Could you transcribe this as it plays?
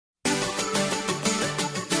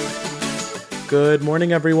Good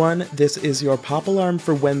morning, everyone. This is your Pop Alarm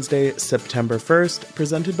for Wednesday, September 1st,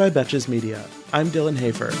 presented by Betches Media. I'm Dylan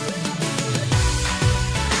Hafer.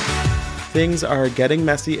 Things are getting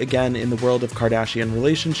messy again in the world of Kardashian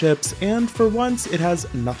relationships, and for once, it has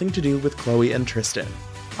nothing to do with Khloe and Tristan.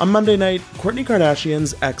 On Monday night, Kourtney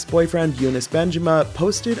Kardashian's ex-boyfriend Younes Benjima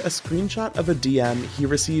posted a screenshot of a DM he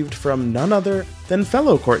received from none other than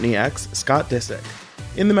fellow Kourtney ex Scott Disick.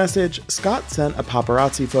 In the message, Scott sent a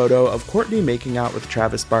paparazzi photo of Kourtney making out with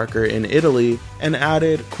Travis Barker in Italy and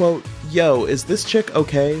added, quote, "Yo, is this chick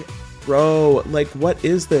okay? Bro, like what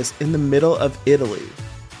is this in the middle of Italy?"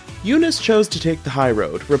 Younes chose to take the high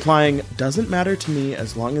road, replying, "Doesn't matter to me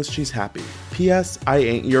as long as she's happy. P.S. I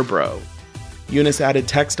ain't your bro." Younes added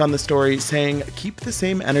text on the story saying, "Keep the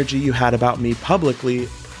same energy you had about me publicly,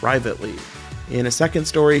 privately." In a second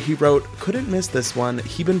story, he wrote, "Couldn't miss this one.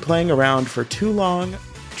 He been playing around for too long,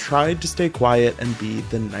 tried to stay quiet and be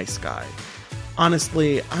the nice guy."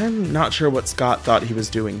 Honestly, I'm not sure what Scott thought he was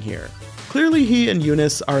doing here. Clearly he and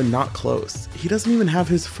Younes are not close. He doesn't even have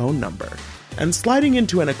his phone number. And sliding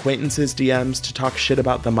into an acquaintance's DMs to talk shit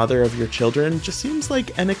about the mother of your children just seems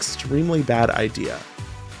like an extremely bad idea.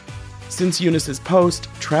 Since Younes' post,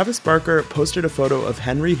 Travis Barker posted a photo of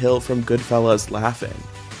Henry Hill from Goodfellas laughing,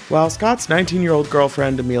 while Scott's 19-year-old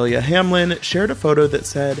girlfriend Amelia Hamlin shared a photo that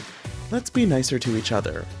said, "Let's be nicer to each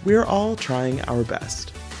other. We're all trying our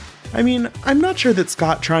best." I mean, I'm not sure that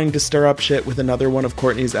Scott trying to stir up shit with another one of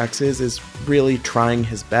Kourtney's exes is really trying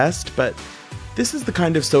his best, but this is the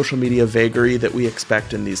kind of social media vagary that we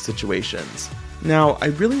expect in these situations. Now, I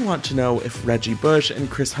really want to know if Reggie Bush and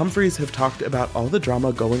Chris Humphries have talked about all the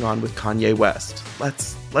drama going on with Kanye West.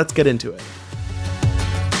 Let's get into it.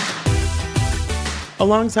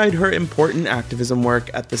 Alongside her important activism work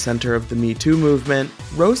at the center of the Me Too movement,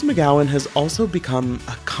 Rose McGowan has also become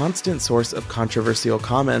a constant source of controversial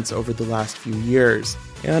comments over the last few years,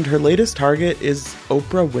 and her latest target is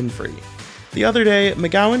Oprah Winfrey. The other day,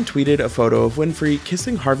 McGowan tweeted a photo of Winfrey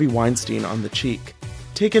kissing Harvey Weinstein on the cheek,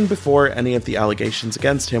 taken before any of the allegations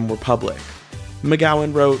against him were public.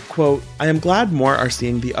 McGowan wrote, quote, "I am glad more are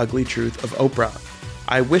seeing the ugly truth of Oprah.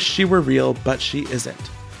 I wish she were real, but she isn't.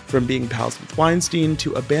 From being pals with Weinstein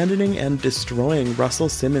to abandoning and destroying Russell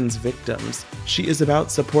Simmons victims, she is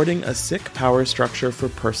about supporting a sick power structure for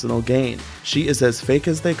personal gain. She is as fake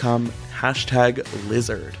as they come,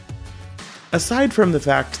 #lizard. Aside from the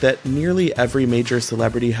fact that nearly every major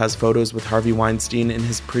celebrity has photos with Harvey Weinstein in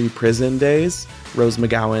his pre-prison days, Rose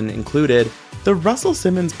McGowan included, the Russell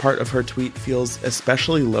Simmons part of her tweet feels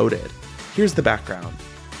especially loaded. Here's the background.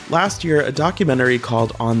 Last year, a documentary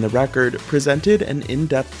called On the Record presented an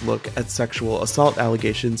in-depth look at sexual assault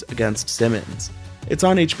allegations against Simmons. It's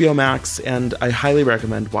on HBO Max, and I highly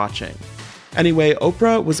recommend watching. Anyway,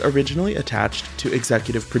 Oprah was originally attached to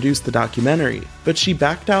executive produce the documentary, but she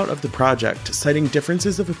backed out of the project, citing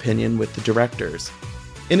differences of opinion with the directors.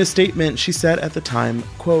 In a statement, she said at the time,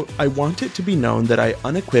 quote, "I want it to be known that I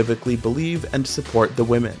unequivocally believe and support the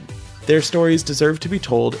women. Their stories deserve to be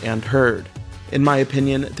told and heard. In my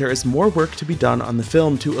opinion, there is more work to be done on the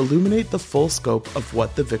film to illuminate the full scope of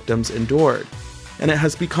what the victims endured. And it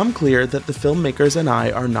has become clear that the filmmakers and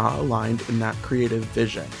I are not aligned in that creative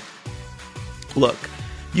vision." Look,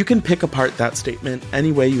 you can pick apart that statement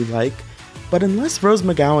any way you like, but unless Rose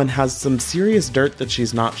McGowan has some serious dirt that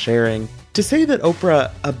she's not sharing, to say that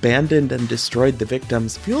Oprah abandoned and destroyed the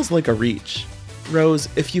victims feels like a reach. Rose,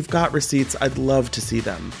 if you've got receipts, I'd love to see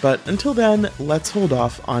them, but until then, let's hold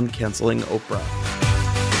off on canceling Oprah.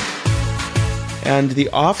 And the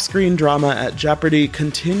off-screen drama at Jeopardy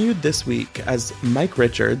continued this week as Mike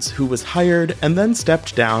Richards, who was hired and then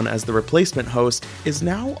stepped down as the replacement host, is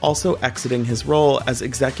now also exiting his role as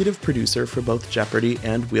executive producer for both Jeopardy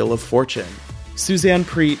and Wheel of Fortune. Suzanne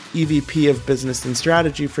Preet, EVP of Business and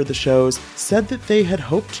Strategy for the shows, said that they had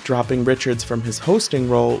hoped dropping Richards from his hosting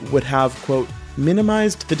role would have, quote,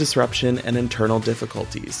 minimized the disruption and internal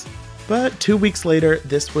difficulties. But 2 weeks later,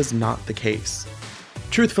 this was not the case.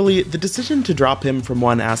 Truthfully, the decision to drop him from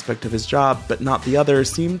one aspect of his job but not the other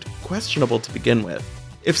seemed questionable to begin with.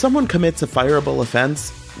 If someone commits a fireable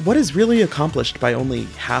offense, what is really accomplished by only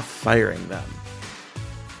half firing them?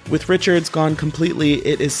 With Richards gone completely,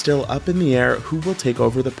 it is still up in the air who will take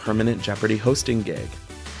over the permanent Jeopardy hosting gig.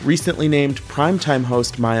 Recently named primetime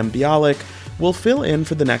host Mayim Bialik will fill in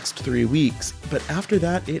for the next 3 weeks, but after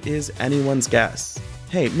that it is anyone's guess.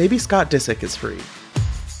 Hey, maybe Scott Disick is free.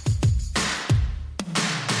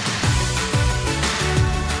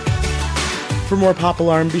 For more Pop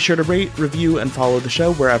Alarm, be sure to rate, review, and follow the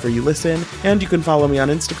show wherever you listen, and you can follow me on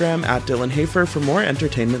Instagram at Dylan Hafer for more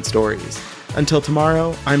entertainment stories. Until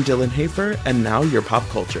tomorrow, I'm Dylan Hafer, and now your pop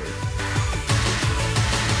culture.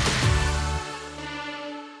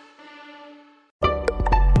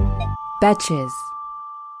 Betches.